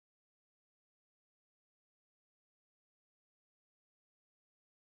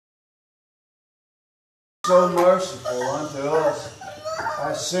So merciful unto us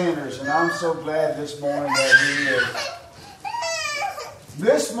as sinners, and I'm so glad this morning that He is.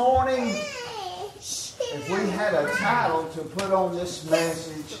 This morning, if we had a title to put on this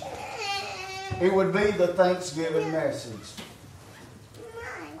message, it would be the Thanksgiving message.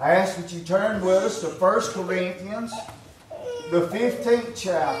 I ask that you turn with us to 1 Corinthians, the 15th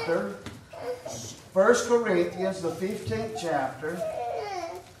chapter. 1 Corinthians, the 15th chapter.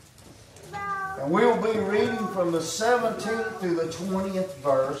 And we will be reading from the 17th through the 20th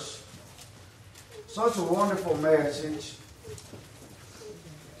verse. Such a wonderful message.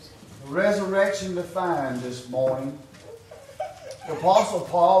 The resurrection defined this morning. The Apostle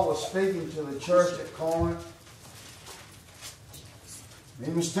Paul was speaking to the church at Corinth. He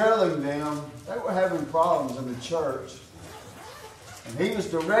was telling them they were having problems in the church. And he was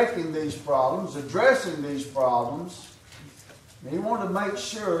directing these problems, addressing these problems. And he wanted to make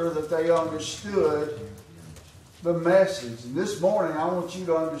sure that they understood the message. And this morning, I want you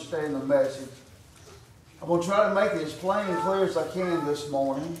to understand the message. I'm going to try to make it as plain and clear as I can this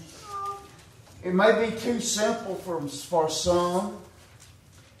morning. It may be too simple for some.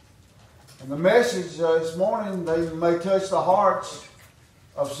 And the message this morning, they may touch the hearts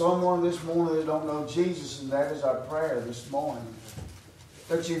of someone this morning that don't know Jesus, and that is our prayer this morning.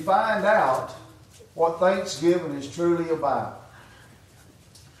 That you find out what Thanksgiving is truly about.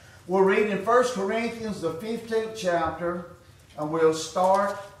 We'll read in 1 Corinthians, the 15th chapter, and we'll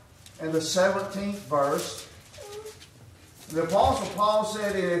start in the 17th verse. The Apostle Paul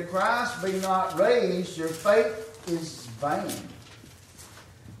said, "If Christ be not raised, your faith is vain.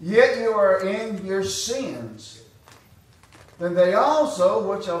 Yet you are in your sins. Then they also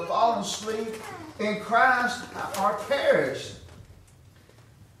which have fallen asleep in Christ are perished.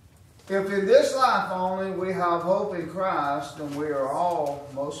 If in this life only we have hope in Christ, then we are all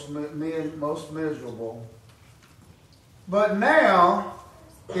most miserable. But now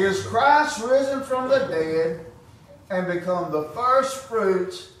is Christ risen from the dead and become the first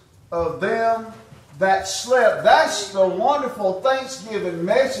fruits of them that slept." That's the wonderful Thanksgiving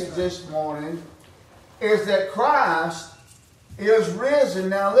message this morning, is that Christ is risen.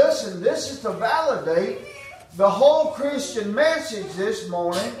 Now listen, this is to validate the whole Christian message this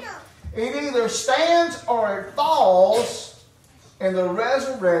morning. It either stands or it falls in the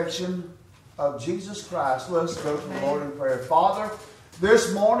resurrection of Jesus Christ. Let's go to the Lord in prayer. Father,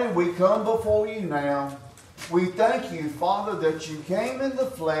 this morning we come before you now. We thank you, Father, that you came in the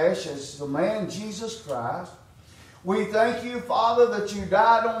flesh as the man Jesus Christ. We thank you, Father, that you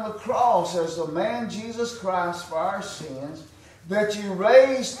died on the cross as the man Jesus Christ for our sins. That you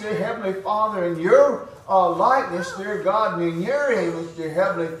raised, dear Heavenly Father, in your likeness, dear God, and in your image, dear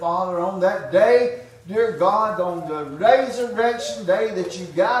Heavenly Father, on that day, dear God, on the resurrection day that you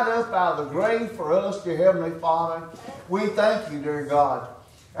got up out of the grave for us, dear Heavenly Father. We thank you, dear God.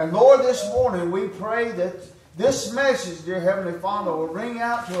 And Lord, this morning we pray that this message, dear Heavenly Father, will ring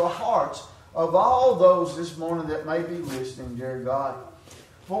out to the hearts of all those this morning that may be listening, dear God.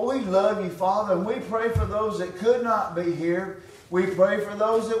 For we love you, Father, and we pray for those that could not be here. We pray for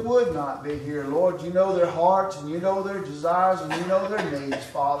those that would not be here. Lord, you know their hearts and you know their desires and you know their needs,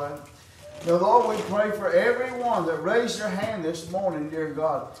 Father. Now, Lord, we pray for everyone that raised their hand this morning, dear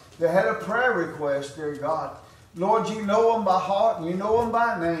God, that had a prayer request, dear God. Lord, you know them by heart and you know them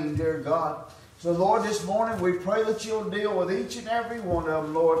by name, dear God. So, Lord, this morning we pray that you'll deal with each and every one of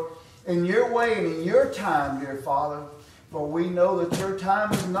them, Lord, in your way and in your time, dear Father. For we know that your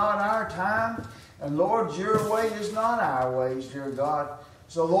time is not our time. And Lord, your way is not our ways, dear God.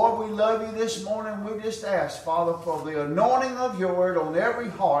 So Lord, we love you this morning. We just ask, Father, for the anointing of your word on every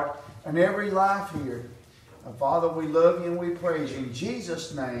heart and every life here. And Father, we love you and we praise you. In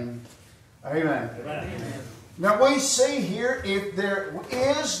Jesus' name, amen. Amen. Now we see here, if there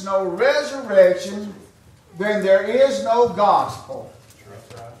is no resurrection, then there is no gospel.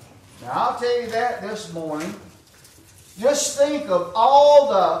 Now I'll tell you that this morning. Just think of all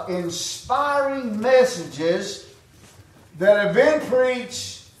the inspiring messages that have been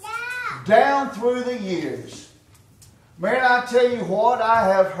preached down through the years. Man, I tell you what, I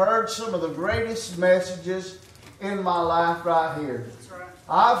have heard some of the greatest messages in my life right here.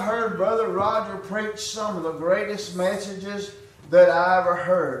 I've heard Brother Roger preach some of the greatest messages that I ever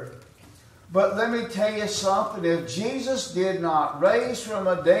heard. But let me tell you something. If Jesus did not raise from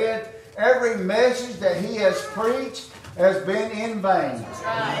the dead, every message that he has preached has been in vain.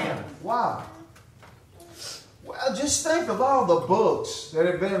 Why? Well, just think of all the books that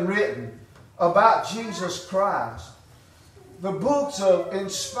have been written about Jesus Christ. The books of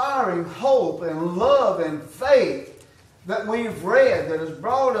inspiring hope and love and faith that we've read that has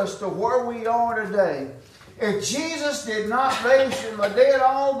brought us to where we are today. If Jesus did not raise from the dead,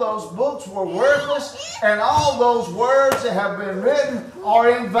 all those books were worthless, and all those words that have been written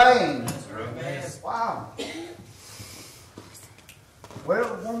are in vain. Wow. Well,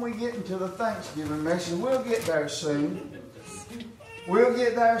 when we get into the Thanksgiving message, we'll get there soon. We'll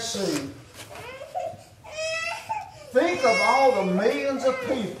get there soon. Think of all the millions of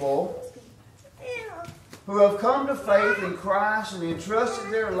people who have come to faith in Christ and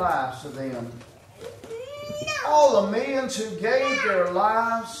entrusted their lives to them. All the millions who gave their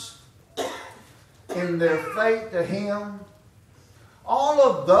lives in their faith to Him. All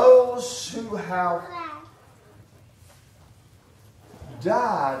of those who have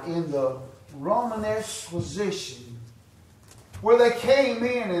died in the Romanesque position, where they came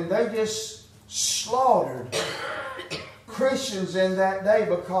in and they just slaughtered Christians in that day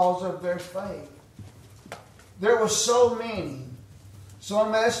because of their faith. There were so many.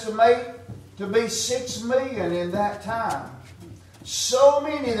 Some estimate to be 6 million in that time. So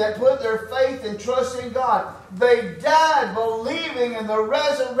many that put their faith and trust in God. They died believing in the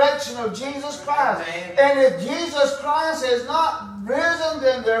resurrection of Jesus Christ. And if Jesus Christ has not risen,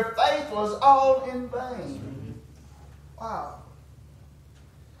 then their faith was all in vain. Wow.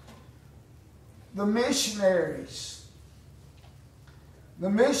 The missionaries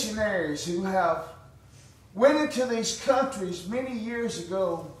who have went into these countries many years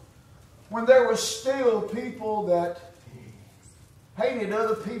ago, when there were still people that hated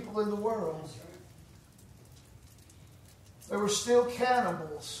other people in the world. There were still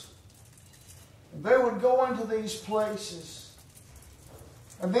cannibals. And they would go into these places,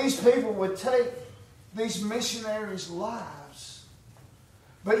 and these people would take these missionaries' lives.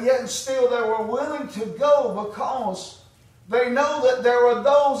 But yet and still they were willing to go, because they know that there were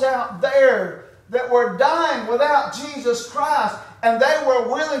those out there that were dying without Jesus Christ, and they were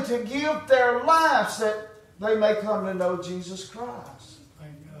willing to give their lives that they may come to know Jesus Christ.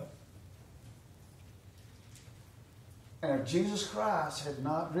 Thank God. And if Jesus Christ had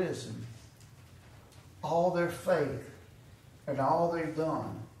not risen, all their faith and all they've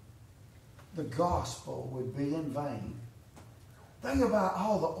done, the gospel would be in vain. Think about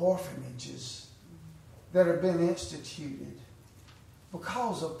all the orphanages that have been instituted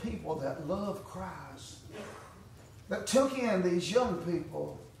because of people that love Christ, that took in these young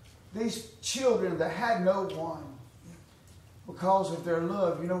people, these children that had no one, because of their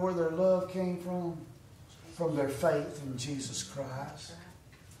love. You know where their love came from? From their faith in Jesus Christ.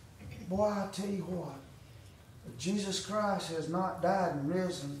 Boy, I tell you what, if Jesus Christ has not died and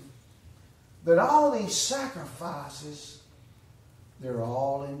risen, that all these sacrifices, they're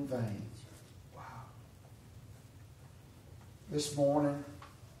all in vain. Wow. This morning,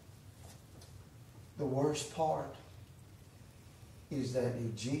 the worst part is that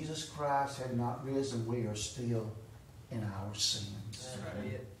if Jesus Christ had not risen, we are still in our sins.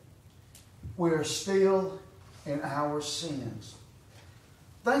 Right. We are still in our sins.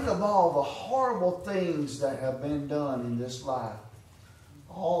 Think of all the horrible things that have been done in this life.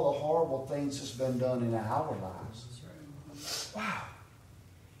 All the horrible things that's been done in our lives. Wow.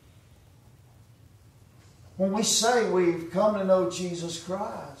 When we say we've come to know Jesus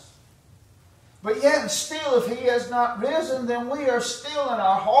Christ, but yet and still, if He has not risen, then we are still in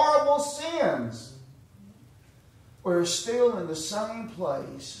our horrible sins. We're still in the same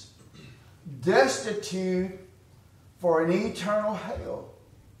place, destitute for an eternal hell,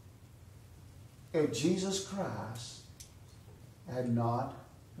 if Jesus Christ had not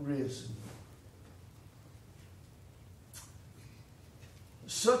risen.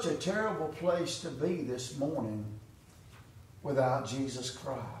 Such a terrible place to be this morning without Jesus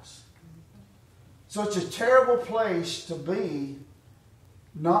Christ. Such a terrible place to be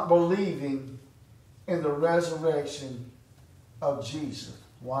not believing in the resurrection of Jesus.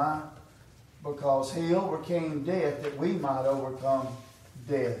 Why? Because He overcame death that we might overcome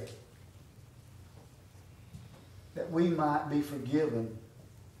death. That we might be forgiven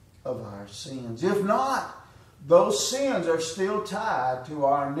of our sins. If not, those sins are still tied to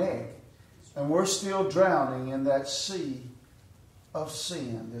our neck. And we're still drowning in that sea of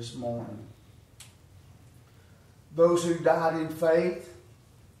sin this morning. Those who died in faith,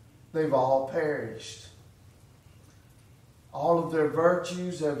 they've all perished. All of their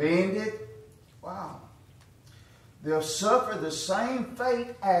virtues have ended. Wow. They'll suffer the same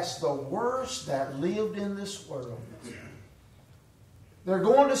fate as the worst that lived in this world. They're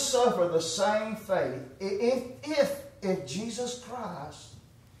going to suffer the same fate if Jesus Christ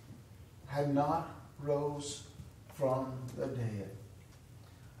had not rose from the dead.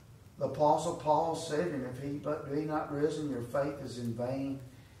 The Apostle Paul said, and if He but be not risen, your faith is in vain.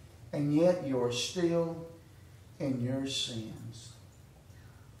 And yet you are still in your sins.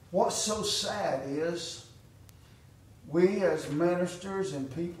 What's so sad is we as ministers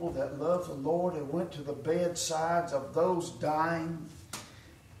and people that love the Lord have went to the bedsides of those dying,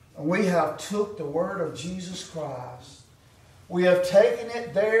 and we have took the word of Jesus Christ. We have taken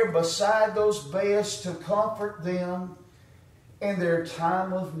it there beside those beds to comfort them in their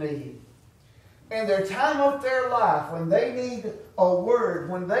time of need. In their time of their life, when they need a word,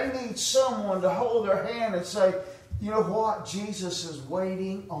 when they need someone to hold their hand and say, you know what, Jesus is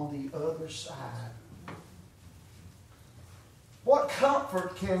waiting on the other side. What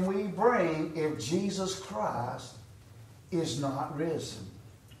comfort can we bring if Jesus Christ is not risen?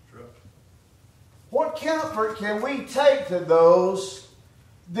 What comfort can we take to those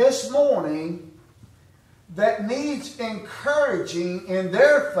this morning that needs encouraging in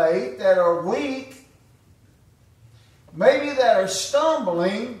their faith, that are weak, maybe that are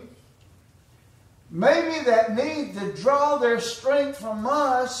stumbling, maybe that need to draw their strength from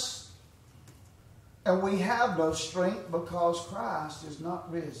us, and we have no strength because Christ is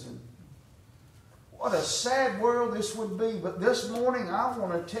not risen? What a sad world this would be. But this morning I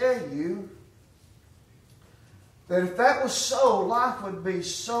want to tell you that if that was so, life would be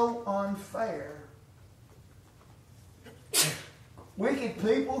so unfair. Wicked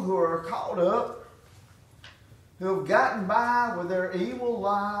people who are caught up, who have gotten by with their evil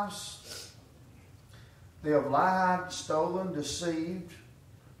lives. They have lied, stolen, deceived,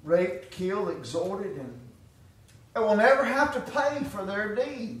 raped, killed, extorted, and will never have to pay for their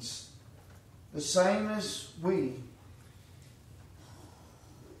deeds, the same as we.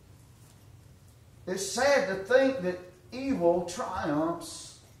 It's sad to think that evil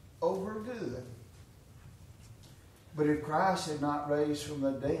triumphs over good. But if Christ had not raised from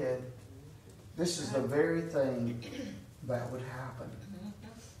the dead, this is the very thing that would happen.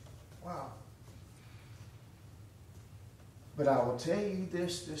 Wow. But I will tell you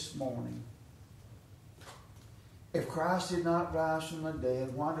this morning. If Christ did not rise from the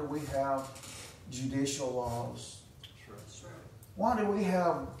dead, why do we have judicial laws? Why do we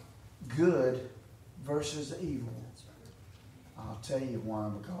have good versus evil? I'll tell you why.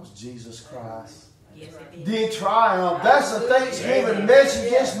 Because Jesus Christ did triumph. That's the Thanksgiving message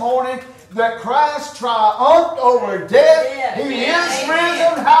this morning. That Christ triumphed over death. He is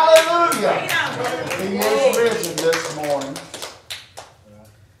risen. Hallelujah. He is risen this morning.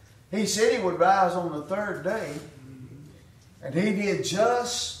 He said He would rise on the third day. And He did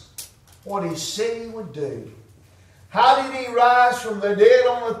just what He said He would do. How did He rise from the dead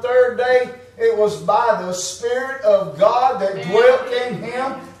on the third day? It was by the Spirit of God that dwelt in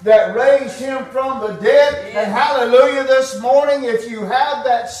Him, that raised Him from the dead. And hallelujah, this morning, if you have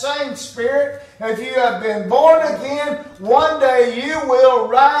that same Spirit, if you have been born again, one day you will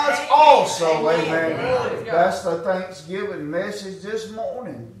rise also. Amen. That's the Thanksgiving message this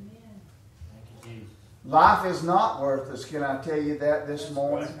morning. Life is not worthless. Can I tell you that this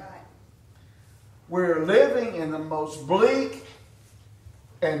morning? We're living in the most bleak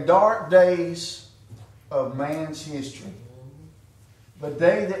and dark days of man's history. The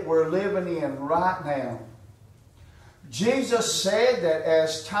day that we're living in right now. Jesus said that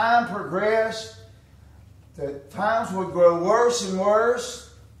as time progressed, that times would grow worse and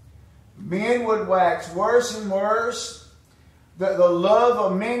worse. Men would wax worse and worse. That the love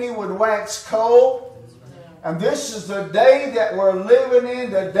of many would wax cold. And this is the day that we're living in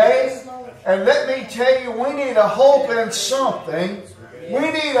today. And let me tell you, we need a hope in something. We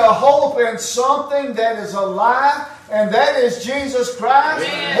need a hope in something that is alive, and that is Jesus Christ.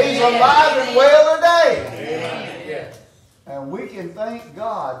 He's alive and well today. And we can thank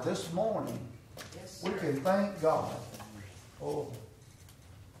God this morning. We can thank God. Oh.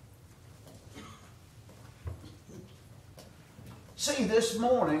 See, this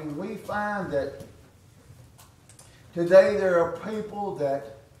morning we find that today there are people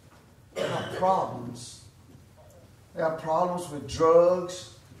that have problems. They have problems with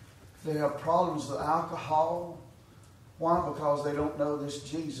drugs. They have problems with alcohol. Why? Because they don't know this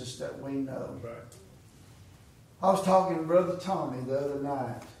Jesus that we know. Right. I was talking to Brother Tommy the other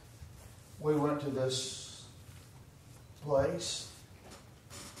night. We went to this place.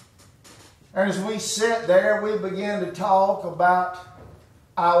 And as we sat there, we began to talk about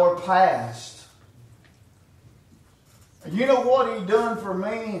our past. And you know what He done for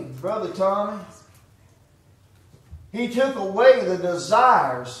me, Brother Tommy? He took away the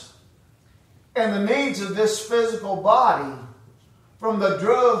desires and the needs of this physical body from the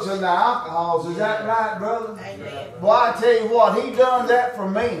drugs and the alcohols. Is that right, brother? Amen. Well, I tell you what, He done that for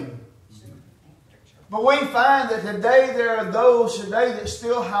me. But we find that today there are those today that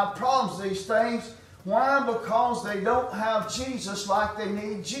still have problems with these things. Why? Because they don't have Jesus like they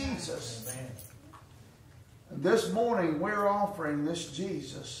need Jesus. Amen. And this morning we're offering this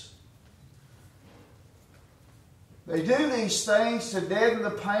Jesus. They do these things to deaden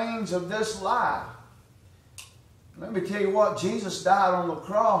the pains of this life. Let me tell you what, Jesus died on the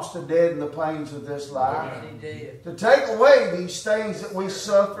cross to deaden the pains of this life. He did. To take away these things that we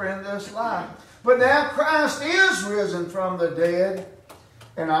suffer in this life. But now Christ is risen from the dead.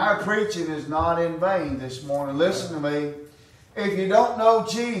 And our preaching is not in vain this morning. Listen to me. If you don't know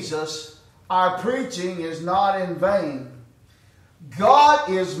Jesus, our preaching is not in vain. God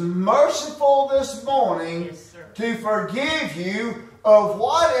is merciful this morning to forgive you of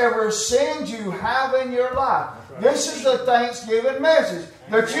whatever sins you have in your life. This is the Thanksgiving message.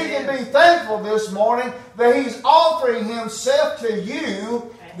 That you can be thankful this morning that He's offering Himself to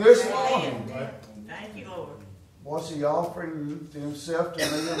you this morning. Thank you, Lord. What's He offering to Himself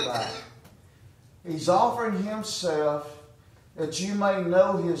to me and back? He's offering Himself that you may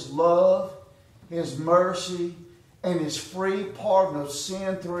know His love, His mercy, and His free pardon of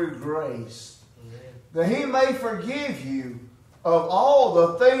sin through grace. That He may forgive you of all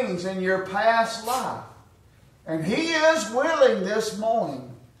the things in your past life. And He is willing this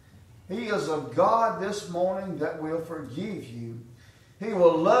morning. He is a God this morning that will forgive you. He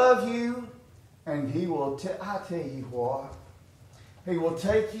will love you, and He will, I tell you what, He will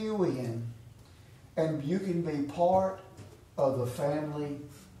take you in, and you can be part of the family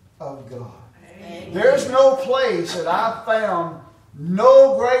of God. Amen. There's no place that I've found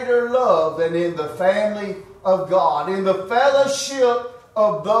no greater love than in the family of God, in the fellowship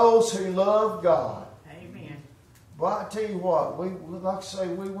of those who love God. Amen. Well, I tell you what, like I say,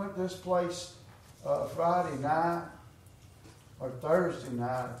 we went to this place Friday night, or Thursday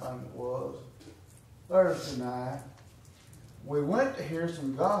night, I think it was. Thursday night. We went to hear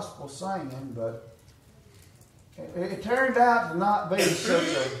some gospel singing, but it turned out to not be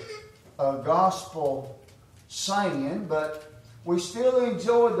such a gospel singing, but we still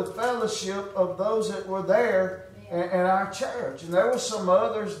enjoyed the fellowship of those that were there in our church. And there were some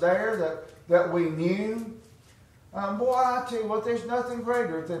others there that we knew. Boy, I tell you what, there's nothing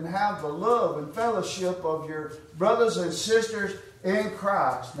greater than have the love and fellowship of your brothers and sisters in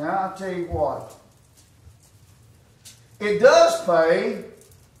Christ. Now, I tell you what, it does pay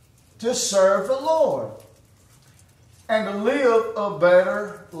to serve the Lord and to live a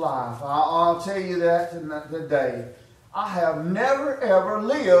better life. I'll tell you that today. I have never ever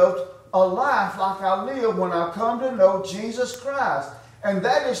lived a life like I lived when I come to know Jesus Christ. And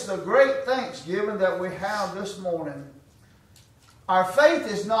that is the great thanksgiving that we have this morning. Our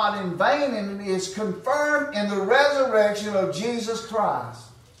faith is not in vain, and it is confirmed in the resurrection of Jesus Christ.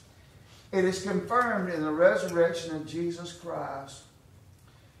 It is confirmed in the resurrection of Jesus Christ.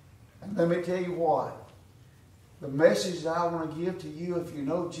 And let me tell you what. The message that I want to give to you, if you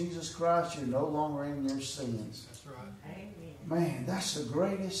know Jesus Christ, you're no longer in your sins. That's right. Amen. Man, that's the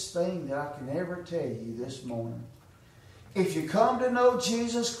greatest thing that I can ever tell you this morning. If you come to know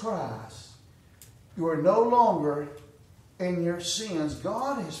Jesus Christ, you are no longer in your sins.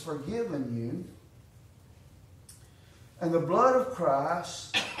 God has forgiven you. And the blood of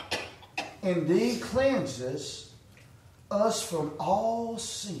Christ indeed cleanses us from all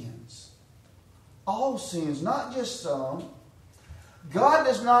sins. All sins, not just some. God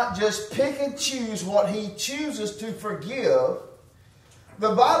does not just pick and choose what He chooses to forgive.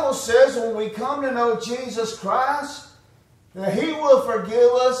 The Bible says when we come to know Jesus Christ, that He will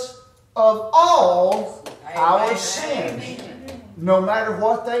forgive us of all our sins, no matter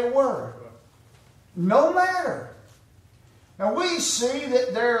what they were. No matter. Now we see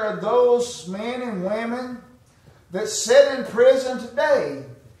that there are those men and women that sit in prison today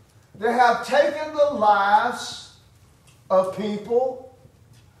that have taken the lives of people.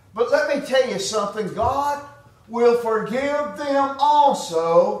 But let me tell you something. God will forgive them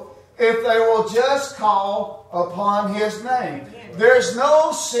also if they will just call upon His name. There's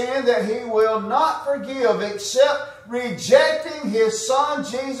no sin that He will not forgive except rejecting His Son,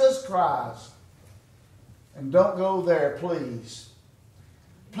 Jesus Christ. And don't go there, please.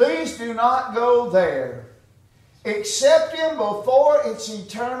 Please do not go there. Accept Him before it's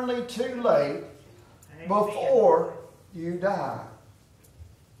eternally too late, before you die.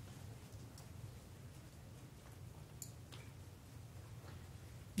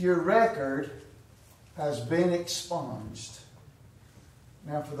 Your record has been expunged.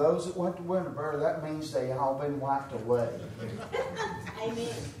 Now, for those that went to Winterburg, that means they all been wiped away. Amen.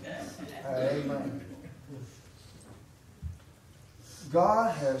 Amen.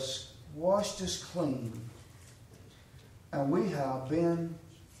 God has washed us clean, and we have been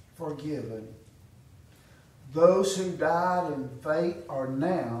forgiven. Those who died in faith are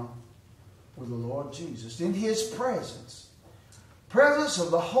now with the Lord Jesus, in His presence. Presence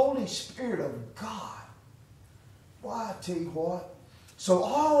of the Holy Spirit of God. Why, I tell you what. So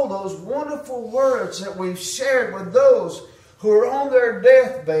all those wonderful words that we've shared with those who are on their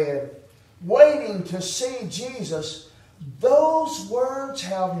deathbed, waiting to see Jesus, those words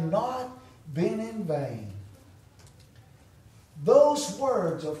have not been in vain. Those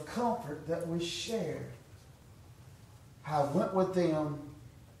words of comfort that we shared have went with them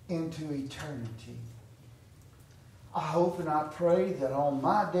into eternity. I hope and I pray that on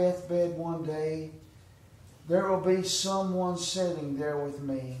my deathbed one day, there will be someone sitting there with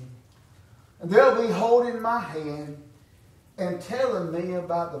me. And they'll be holding my hand and telling me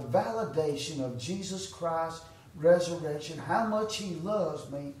about the validation of Jesus Christ's resurrection, how much He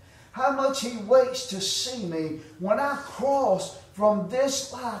loves me, how much He waits to see me when I cross from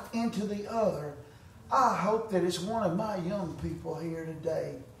this life into the other. I hope that it's one of my young people here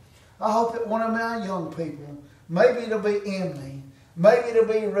today. I hope that one of my young people, maybe it'll be Emily, maybe it'll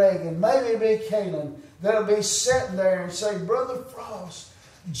be Reagan, maybe it'll be Kaylin, that'll be sitting there and say, Brother Frost,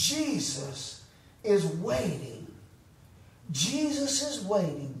 Jesus is waiting. Jesus is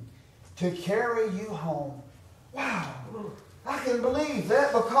waiting to carry you home. Wow. I can believe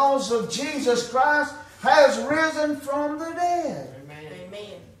that because of Jesus Christ has risen from the dead. Amen.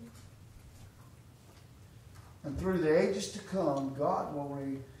 Amen. And through the ages to come, God will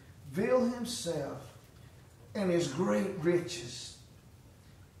reveal Himself in His great riches.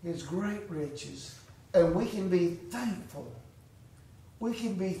 His great riches. And we can be thankful. We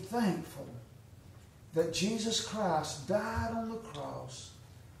can be thankful that Jesus Christ died on the cross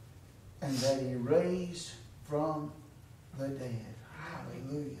and that He raised from the dead.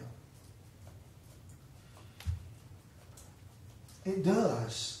 Hallelujah. It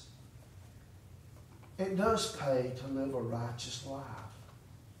does. It does pay to live a righteous life.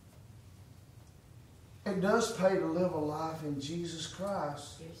 It does pay to live a life in Jesus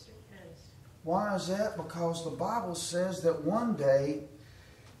Christ. Yes, it does. Why is that? Because the Bible says that one day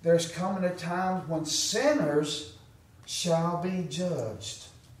there's coming a time when sinners shall be judged.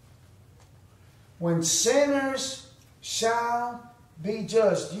 When sinners shall be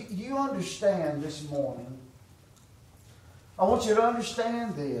judged. You understand this morning. I want you to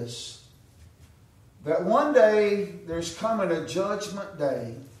understand this. That one day there's coming a judgment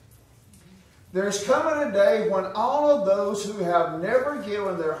day. There's coming a day when all of those who have never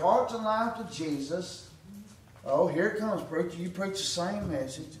given their hearts and life to Jesus. Oh, here it comes, preacher. You preach the same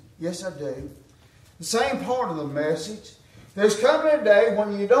message. Yes, I do. The same part of the message. There's coming a day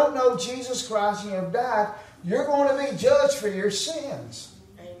when you don't know Jesus Christ and you have died. You're going to be judged for your sins.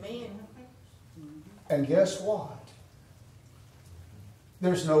 Amen. And guess what?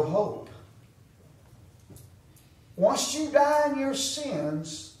 There's no hope. Once you die in your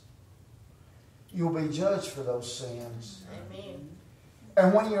sins, you'll be judged for those sins. Amen.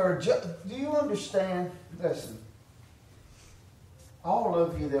 And when you're judged, do you understand? Listen, all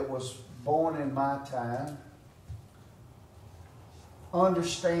of you that was born in my time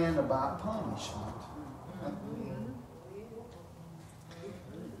understand about punishment.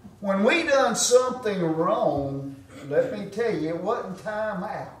 When we done something wrong, let me tell you, it wasn't time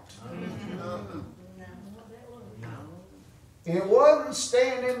out. It wasn't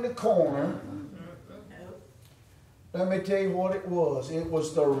stand in the corner. Let me tell you what it was. It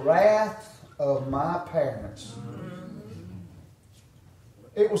was the wrath of my parents.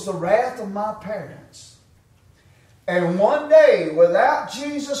 It was the wrath of my parents. And one day, without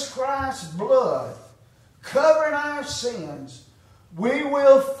Jesus Christ's blood covering our sins, we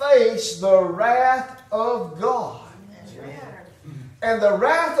will face the wrath of God. That's right. And the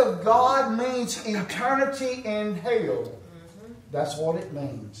wrath of God means eternity in hell. That's what it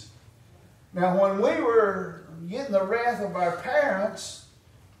means. Now, when we were getting the wrath of our parents,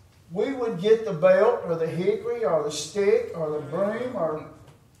 we would get the belt or the hickory or the stick or the broom or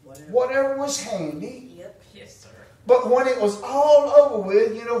whatever was handy. Yep. Yes, sir. But when it was all over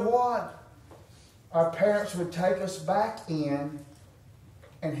with, you know what? Our parents would take us back in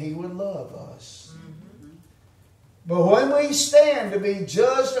and He would love us. But when we stand to be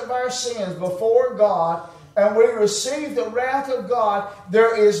judged of our sins before God and we receive the wrath of God,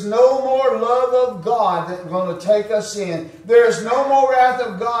 there is no more love of God that's going to take us in. There is no more wrath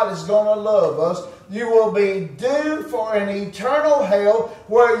of God that's going to love us. You will be doomed for an eternal hell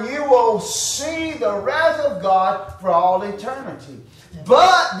where you will see the wrath of God for all eternity.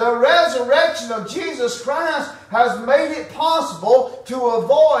 But the resurrection of Jesus Christ has made it possible to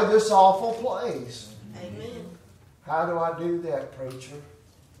avoid this awful place. Amen. How do I do that, preacher?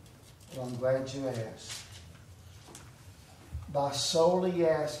 Well, I'm glad you asked. by solely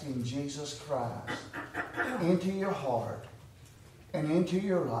asking Jesus Christ into your heart and into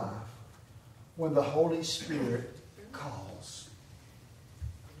your life when the Holy Spirit calls.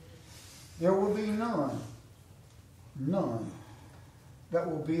 There will be none that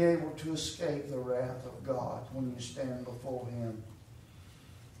will be able to escape the wrath of God when you stand before Him.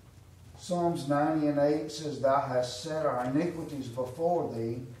 Psalms 90 and 8 says, Thou hast set our iniquities before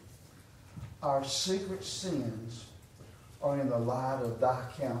Thee. Our secret sins are in the light of Thy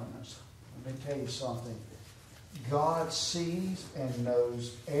countenance. Let me tell you something. God sees and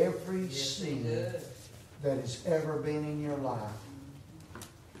knows every sin that has ever been in your life.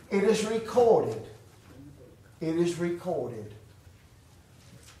 It is recorded. It is recorded.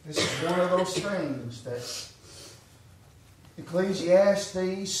 This is one of those things that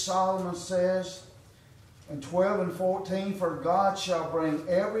Ecclesiastes, Solomon says in 12 and 14, For God shall bring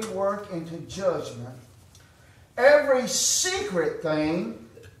every work into judgment, every secret thing,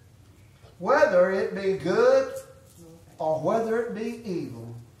 whether it be good or whether it be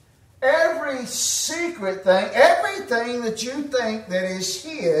evil. Every secret thing, everything that you think that is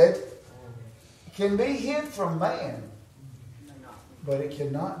hid, can be hid from man, but it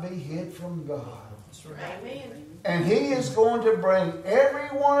cannot be hid from God. Amen. And He is going to bring every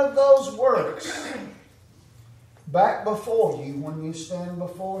one of those works back before you when you stand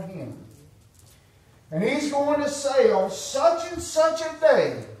before Him. And He's going to say, on such and such a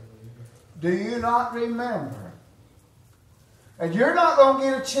day, do you not remember? And you're not going to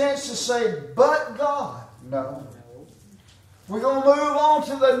get a chance to say, but God. No. We're going to move on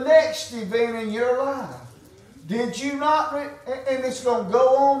to the next event in your life. Did you not? And it's going to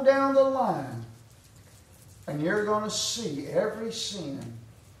go on down the line. And you're going to see every sin,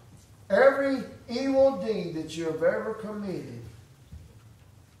 every evil deed that you have ever committed.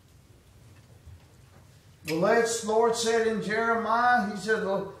 The Lord said in Jeremiah, He said,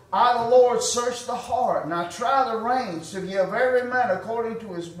 I, the Lord, search the heart, and I try the reins to give every man according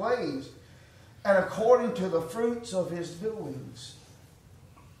to his ways and according to the fruits of his doings.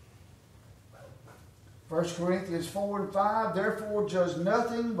 1 Corinthians 4 and 5, Therefore judge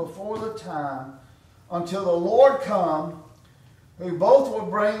nothing before the time, until the Lord come, who both will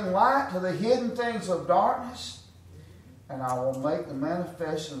bring light to the hidden things of darkness, and I will make the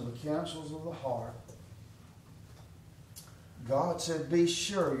manifestation of the counsels of the heart. God said, be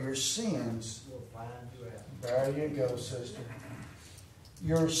sure your sins will find you out. There you go, sister.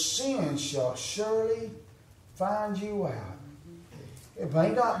 Your sins shall surely find you out. It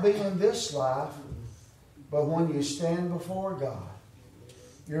may not be in this life, but when you stand before God,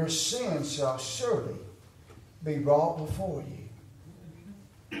 your sins shall surely be brought before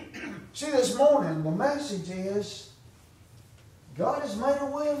you. See, this morning, the message is God has made a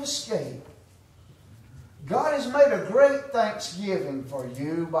way of escape. God has made a great thanksgiving for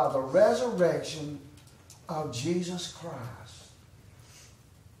you by the resurrection of Jesus Christ.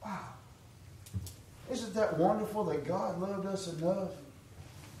 Wow. Isn't that wonderful that God loved us enough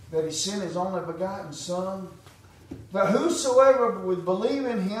that He sent His only begotten Son, that whosoever would believe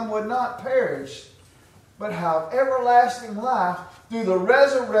in Him would not perish, but have everlasting life through the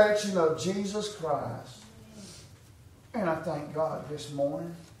resurrection of Jesus Christ. And I thank God this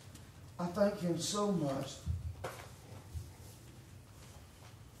morning. I thank Him so much.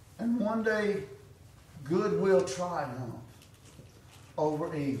 And one day, good will triumph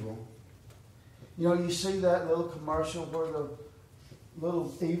over evil. You know, you see that little commercial where the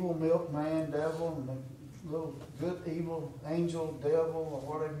little evil milkman devil and the little good evil angel devil, or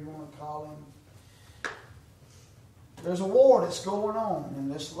whatever you want to call him. There's a war that's going on in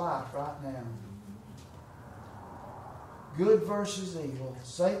this life right now. Good versus evil.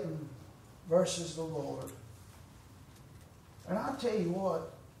 Satan versus the Lord. And I'll tell you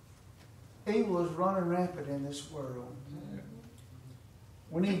what, evil is running rampant in this world.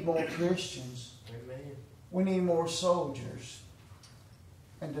 We need more Christians. Amen. We need more soldiers.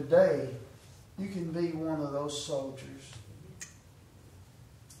 And today, you can be one of those soldiers.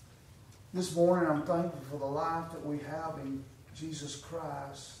 This morning, I'm thankful for the life that we have in Jesus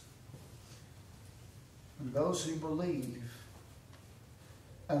Christ. And those who believe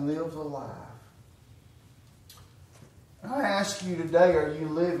and live the life. I ask you today, are you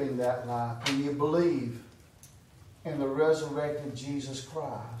living that life? Do you believe in the resurrected Jesus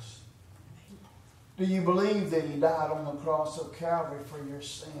Christ? Do you believe that He died on the cross of Calvary for your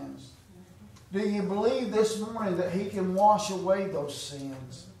sins? Do you believe this morning that He can wash away those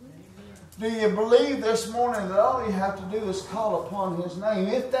sins? Do you believe this morning that all you have to do is call upon His name?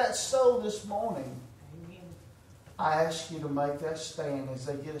 If that's so this morning, I ask you to make that stand as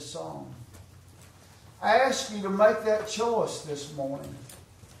they get a song. I ask you to make that choice this morning.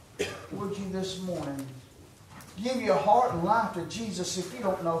 Would you this morning? Give your heart and life to Jesus if you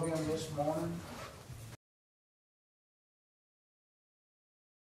don't know Him this morning.